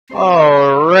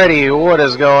Alrighty, what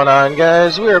is going on,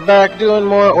 guys? We are back doing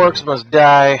more Orcs Must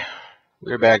Die.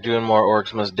 We're back doing more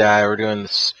Orcs Must Die. We're doing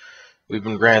this. We've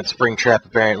been granted Spring Trap,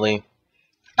 apparently.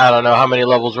 I don't know how many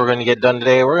levels we're going to get done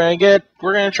today. We're going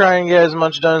to try and get as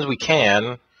much done as we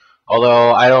can.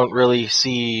 Although, I don't really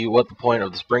see what the point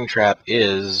of the Spring Trap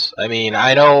is. I mean,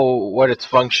 I know what its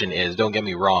function is, don't get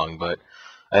me wrong, but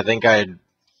I think I'd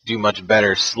do much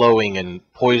better slowing and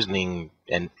poisoning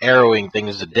and arrowing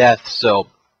things to death, so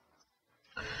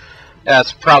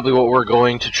that's probably what we're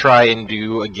going to try and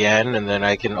do again, and then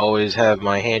I can always have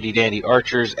my handy-dandy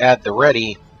archers at the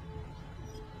ready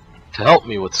to help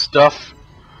me with stuff.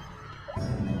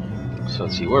 So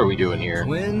let's see, what are we doing here?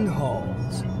 Twin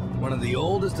Halls, one of the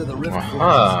oldest of the Rift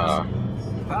Forces.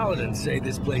 Paladins say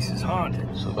this place is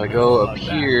haunted. So if I go up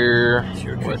here,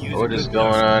 what is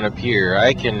going on up here?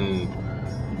 I can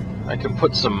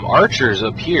put some archers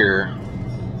up here.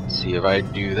 Let's see, if I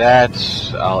do that,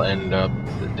 I'll end up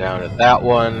down at that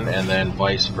one, and then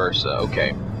vice versa.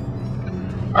 Okay.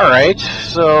 Alright,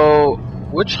 so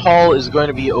which hall is going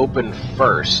to be open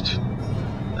first?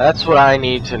 That's what I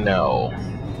need to know.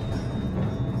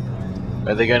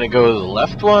 Are they going to go to the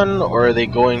left one, or are they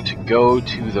going to go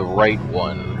to the right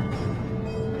one?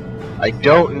 I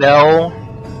don't know.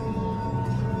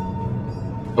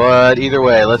 But either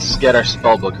way, let's get our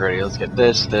spellbook ready. Let's get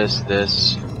this.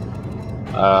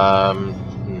 I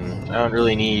don't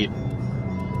really need...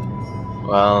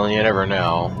 Well, you never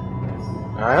know.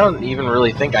 I don't even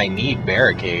really think I need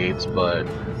barricades, but...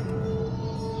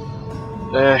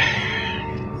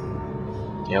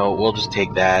 you know, we'll just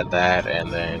take that,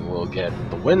 and then we'll get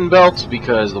the wind belt,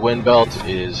 because the wind belt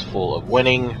is full of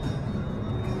winning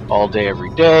all day,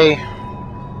 every day.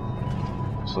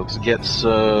 So let's get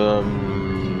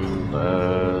some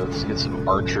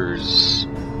archers.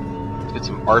 Let's get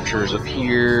some archers up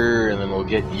here, and then we'll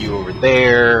get you over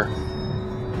there.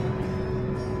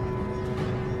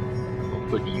 We'll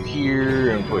put you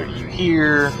here, and put you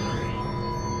here.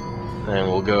 Then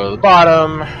we'll go to the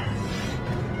bottom.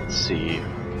 Let's see.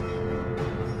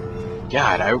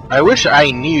 God, I wish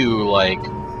I knew, like,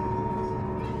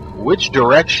 which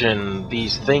direction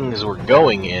these things were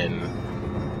going in.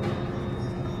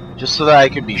 Just so that I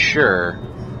could be sure.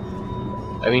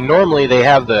 I mean, normally they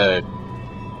have the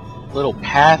little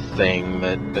path thing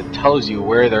that tells you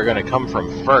where they're going to come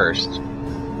from first.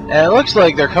 And it looks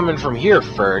like they're coming from here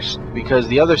first, because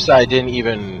the other side didn't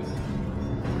even...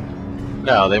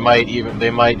 No, they might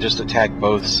just attack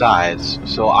both sides.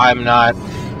 So I'm not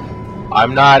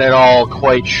at all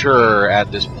quite sure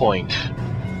at this point.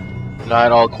 Not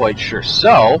at all quite sure.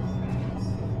 So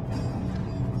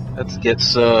let's get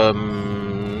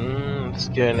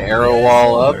an arrow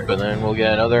wall up, and then we'll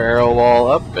get another arrow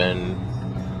wall up, and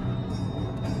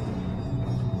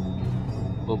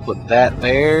we'll put that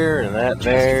there, and that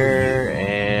there,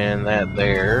 and that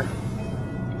there,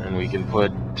 and we can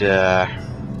put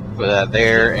that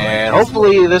there, and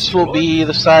hopefully this will be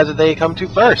the side that they come to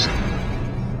first.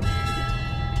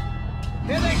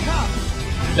 Here they come.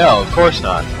 No, of course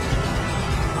not.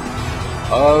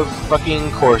 Of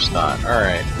fucking course not.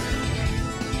 Alright.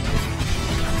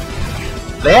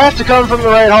 They have to come from the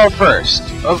right hall first.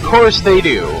 Of course they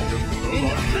do.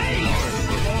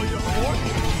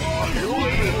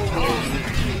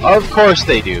 Of course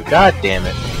they do. God damn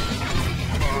it.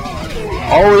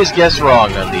 Always guess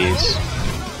wrong on these.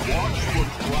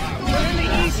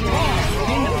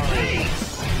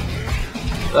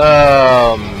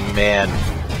 Oh, man.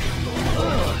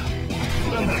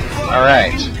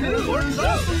 Alright.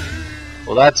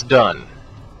 Well, that's done.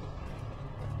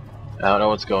 I don't know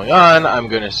what's going on. I'm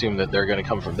going to assume that they're going to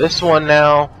come from this one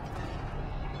now.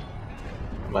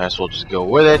 Might as well just go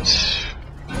with it.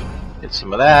 Get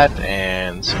some of that,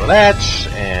 and some of that,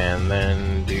 and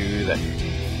then do that.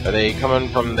 Are they coming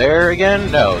from there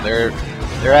again? No, they're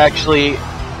actually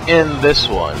in this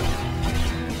one.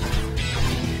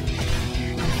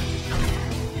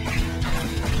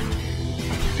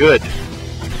 Good.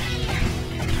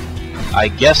 I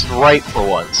guessed right for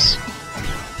once.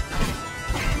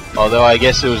 Although I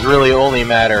guess it was really only a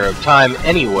matter of time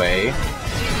anyway.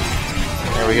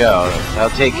 There we go. I'll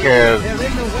take care of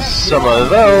some of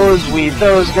those. Weed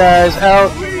those guys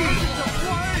out.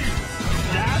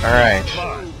 Alright.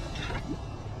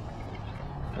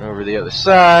 And over the other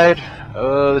side.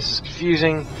 Oh, this is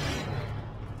confusing.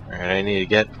 Alright, I need to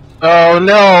get... Oh,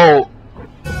 no!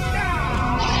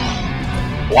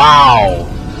 Wow!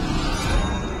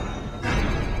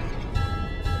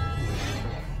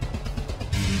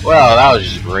 Well, that was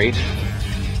just great.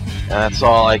 And that's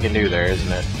all I can do there,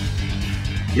 isn't it?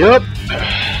 Yup.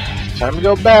 Time to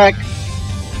go back.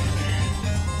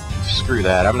 screw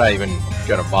that. I'm not even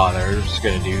gonna bother. I'm just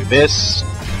gonna do this.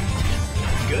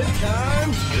 Good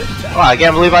times, good times. Oh, I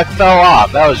can't believe I fell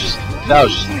off. That was just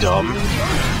dumb.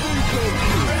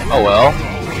 Oh well.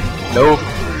 No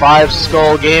 5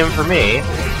 skull game for me.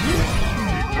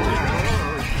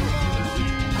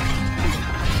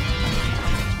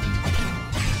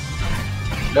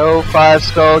 No 5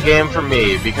 skull game for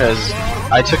me because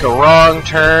I took a wrong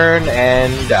turn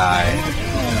and died.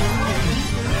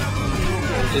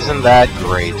 Isn't that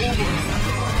great?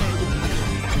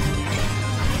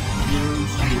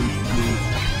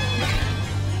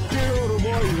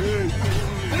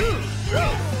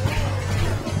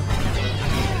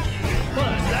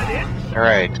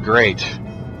 Alright, great.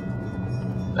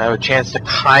 I have a chance to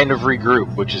kind of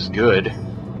regroup, which is good.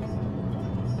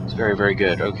 It's very, very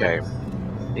good. Okay.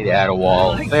 Need to add a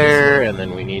wall there, and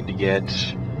then we need to get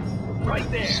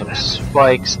some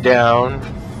spikes down.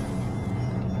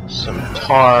 Some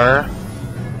tar.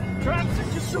 Traps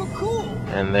are just so cool.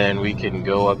 And then we can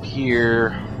go up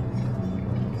here,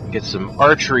 get some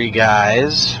archery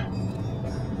guys.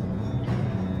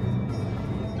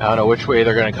 I don't know which way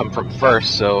they're going to come from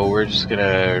first, so we're just going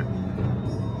to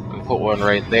put one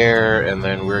right there, and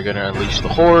then we're going to unleash the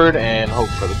horde and hope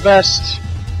for the best.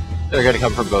 They're going to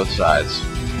come from both sides.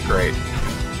 Great.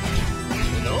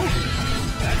 No?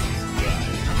 That's a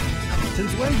surprise.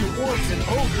 Since when do orcs and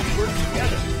ogres work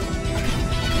together?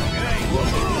 Okay,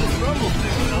 whoa, rumble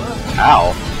thing, huh?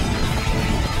 Ow.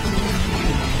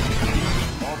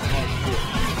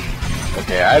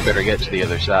 Okay, I better get to the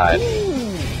other side.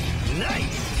 Ooh,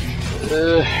 nice.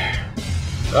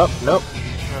 Oh, nope.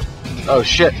 Oh,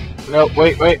 shit. No,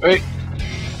 wait.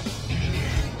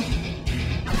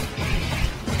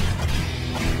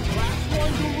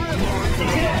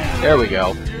 There we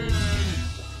go.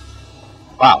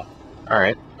 Wow.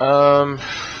 Alright.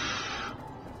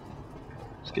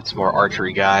 Let's get some more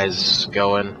archery guys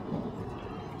going.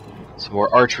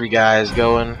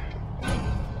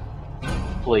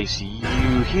 Place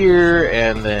you here,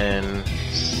 and then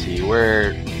let's see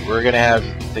where we're gonna have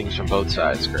things from both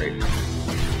sides. Great.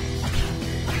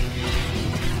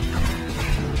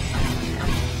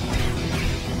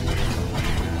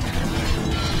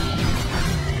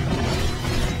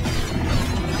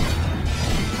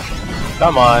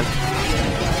 Come on.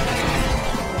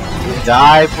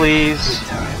 Die, please.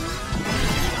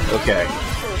 Okay.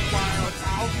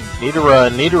 Need to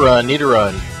run.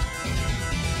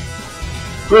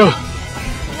 Ugh.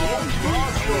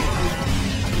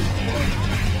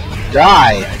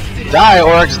 Die,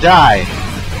 orcs, die.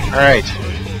 Alright.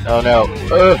 Oh no.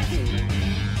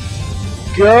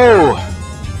 Go!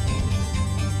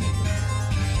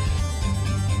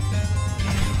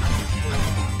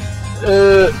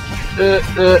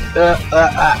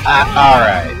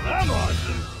 Alright.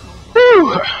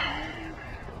 Whew.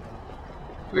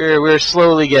 We're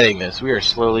slowly getting this.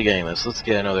 Let's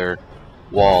get another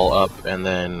wall up, and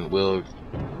then we'll...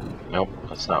 Nope,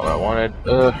 that's not what I wanted.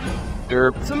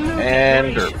 Derp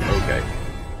and derp. Okay.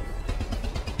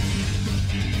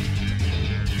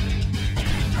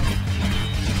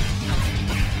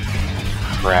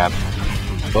 Crap.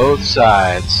 Both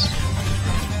sides.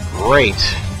 Great.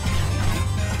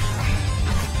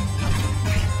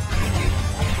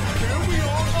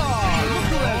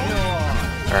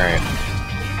 Alright.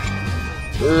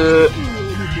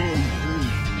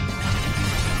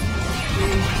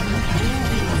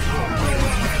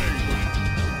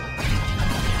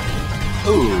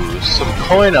 Ooh, some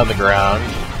coin on the ground.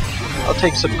 I'll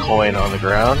take some coin on the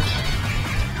ground.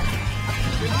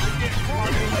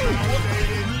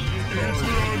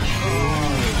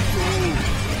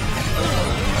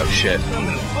 Oh shit.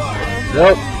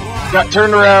 Nope. Got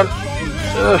turned around.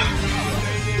 Ugh.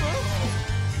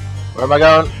 Where am I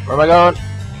going?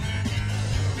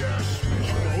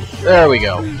 There we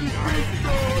go.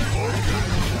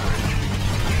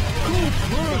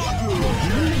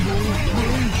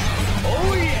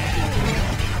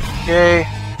 Okay.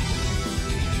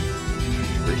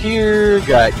 We're here,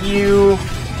 got you.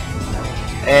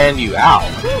 And you. Ow.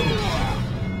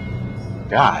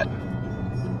 God.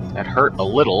 That hurt a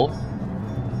little.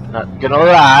 Not gonna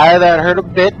lie, that hurt a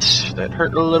bit. That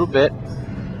hurt a little bit.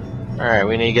 Alright,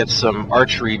 we need to get some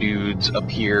archery dudes up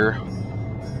here.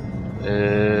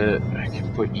 I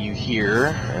can put you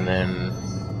here, and then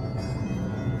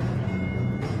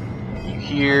you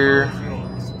here.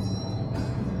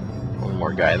 One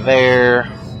more guy there.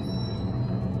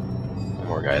 One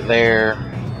more guy there.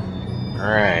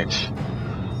 Alright.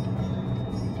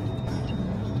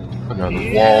 Another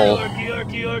wall.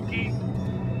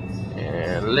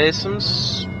 And lay some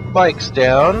spikes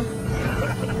down.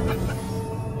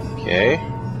 Okay.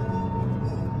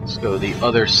 Let's go the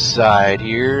other side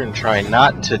here and try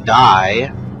not to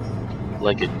die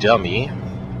like a dummy.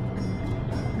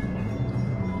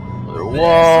 Another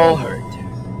wall.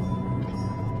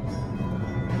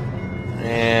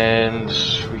 And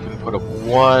we can put up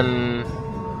one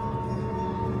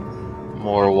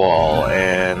more wall,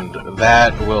 and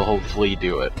that will hopefully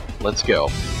do it. Let's go.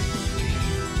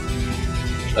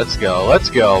 Let's go, let's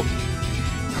go.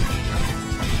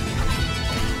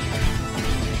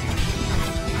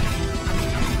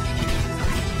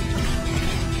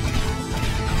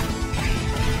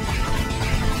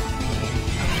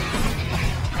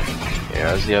 Yeah,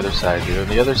 how's the other side doing?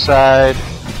 The other side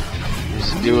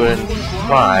is doing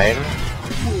fine.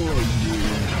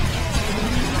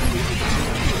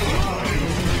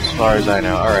 As far as I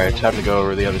know. Alright, time to go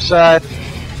over the other side.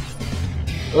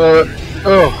 Oh,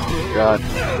 God.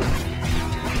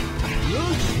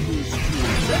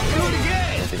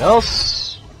 Anything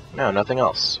else? No, nothing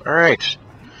else. Alright.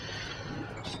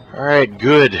 Alright,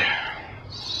 good.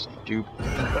 Scoop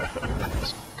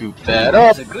that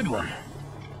up. That's a good one.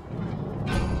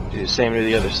 Do the same to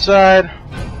the other side.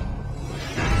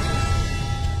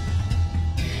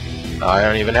 Oh, I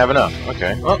don't even have enough.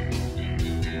 Okay, well.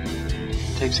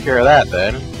 Takes care of that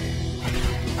then.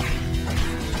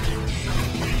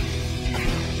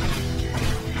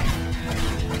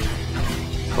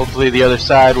 Hopefully the other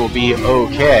side will be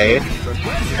okay.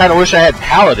 Kinda wish I had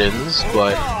paladins,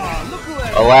 but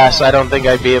alas, I don't think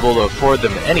I'd be able to afford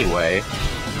them anyway.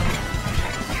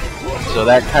 So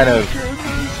that kind of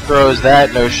throws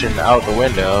that notion out the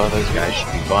window. Those guys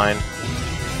should be fine.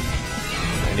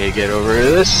 I need to get over to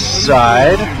this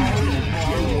side.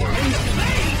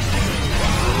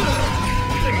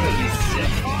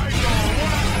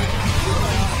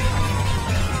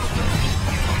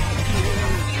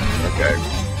 Okay.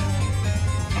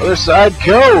 Other side,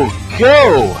 go!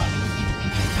 Go!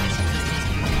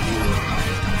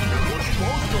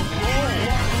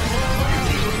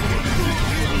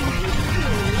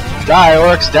 Die,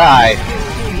 orcs, die!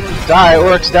 Die,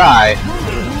 orcs, die!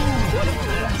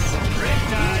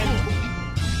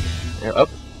 Yeah, oh,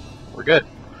 we're good.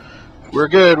 We're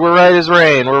good, we're right as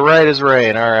rain, we're right as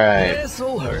rain, alright.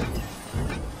 This'll hurt.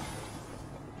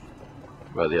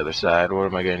 What about the other side? What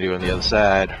am I gonna do on the other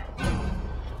side?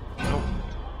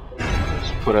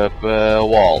 Just put up a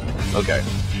wall. Okay.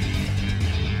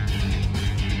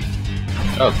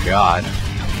 Oh god.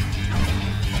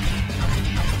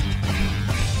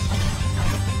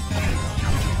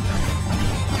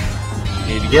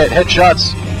 Need to get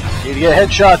headshots. Need to get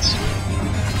headshots.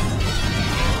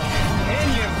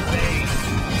 In your face.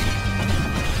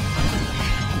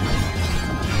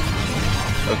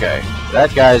 Okay,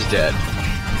 that guy's dead.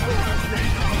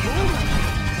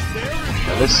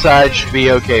 Now this side should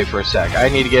be okay for a sec. I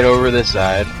need to get over this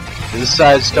side. This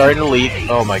side's starting to leak.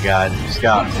 Oh my god, he's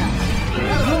got me.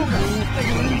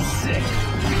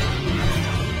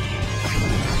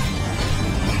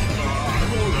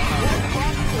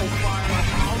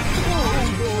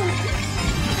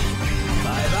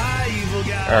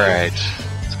 Alright,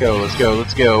 let's go, let's go,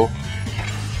 let's go.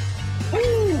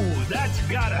 Ooh, that's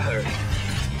gotta hurt.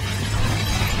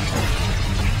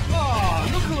 Oh,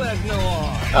 look who has no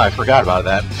arm. Oh, I forgot about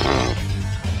that.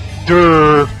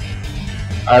 Durr!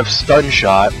 I have stun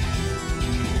shot.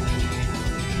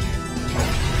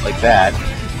 Like that.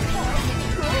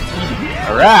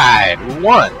 Alright, we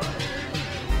won!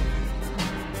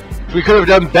 We could have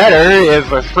done better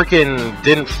if I freaking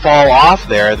didn't fall off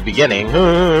there at the beginning.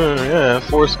 Yeah,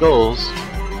 4 skulls.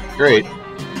 Great.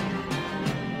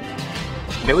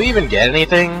 Can we even get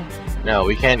anything? No,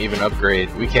 we can't even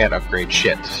upgrade. We can't upgrade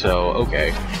shit, so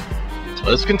okay.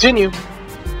 Let's continue.